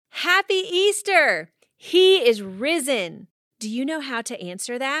Happy Easter! He is risen. Do you know how to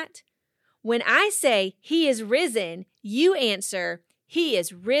answer that? When I say He is risen, you answer, He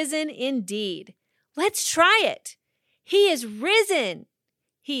is risen indeed. Let's try it. He is risen.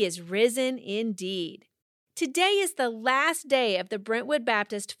 He is risen indeed. Today is the last day of the Brentwood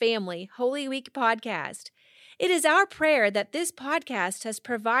Baptist Family Holy Week podcast. It is our prayer that this podcast has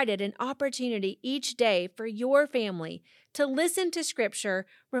provided an opportunity each day for your family to listen to Scripture,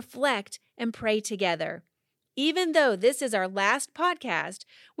 reflect, and pray together. Even though this is our last podcast,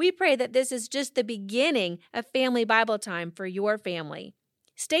 we pray that this is just the beginning of family Bible time for your family.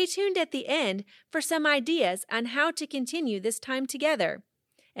 Stay tuned at the end for some ideas on how to continue this time together.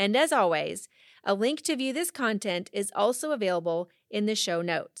 And as always, a link to view this content is also available in the show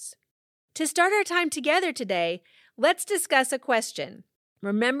notes. To start our time together today, let's discuss a question.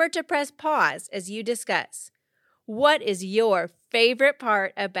 Remember to press pause as you discuss. What is your favorite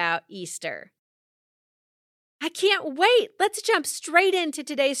part about Easter? I can't wait! Let's jump straight into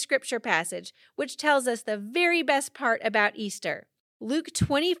today's scripture passage, which tells us the very best part about Easter. Luke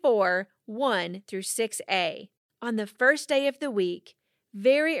 24, 1 through 6a. On the first day of the week,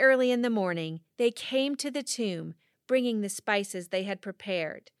 very early in the morning, they came to the tomb, bringing the spices they had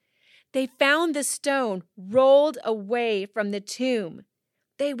prepared. They found the stone rolled away from the tomb.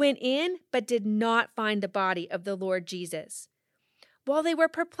 They went in, but did not find the body of the Lord Jesus. While they were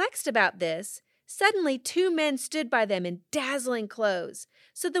perplexed about this, suddenly 2 men stood by them in dazzling clothes.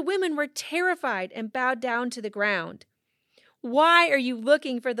 So the women were terrified and bowed down to the ground. "Why are you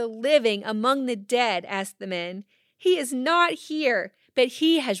looking for the living among the dead?" asked the men. "He is not here, but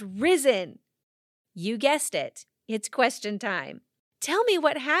he has risen." You guessed it. It's question time. Tell me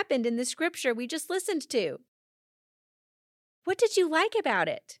what happened in the scripture we just listened to. What did you like about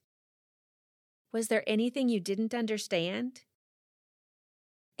it? Was there anything you didn't understand?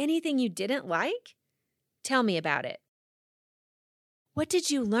 Anything you didn't like? Tell me about it. What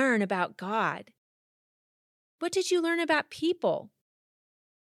did you learn about God? What did you learn about people?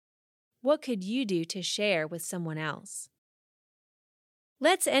 What could you do to share with someone else?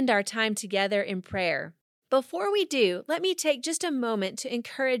 Let's end our time together in prayer. Before we do, let me take just a moment to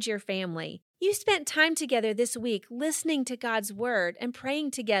encourage your family. You spent time together this week listening to God's Word and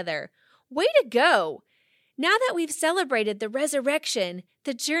praying together. Way to go! Now that we've celebrated the resurrection,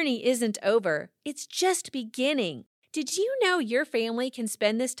 the journey isn't over. It's just beginning. Did you know your family can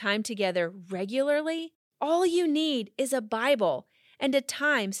spend this time together regularly? All you need is a Bible and a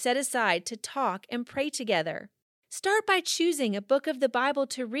time set aside to talk and pray together. Start by choosing a book of the Bible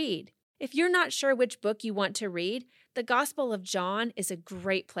to read. If you're not sure which book you want to read, the Gospel of John is a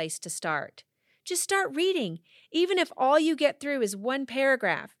great place to start. Just start reading, even if all you get through is one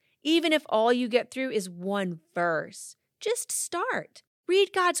paragraph, even if all you get through is one verse. Just start.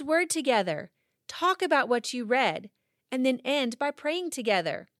 Read God's Word together. Talk about what you read, and then end by praying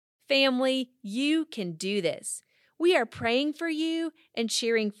together. Family, you can do this. We are praying for you and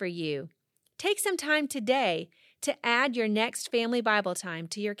cheering for you. Take some time today to add your next family Bible time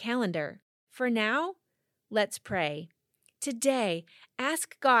to your calendar. For now, let's pray. Today,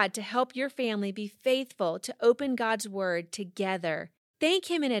 ask God to help your family be faithful to open God's Word together. Thank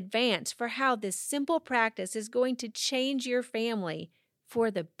Him in advance for how this simple practice is going to change your family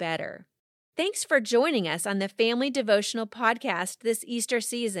for the better. Thanks for joining us on the Family Devotional Podcast this Easter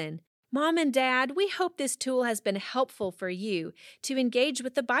season. Mom and Dad, we hope this tool has been helpful for you to engage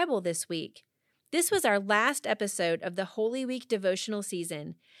with the Bible this week. This was our last episode of the Holy Week devotional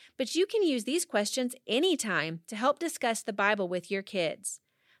season, but you can use these questions anytime to help discuss the Bible with your kids.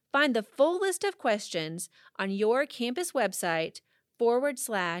 Find the full list of questions on your campus website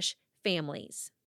 /families.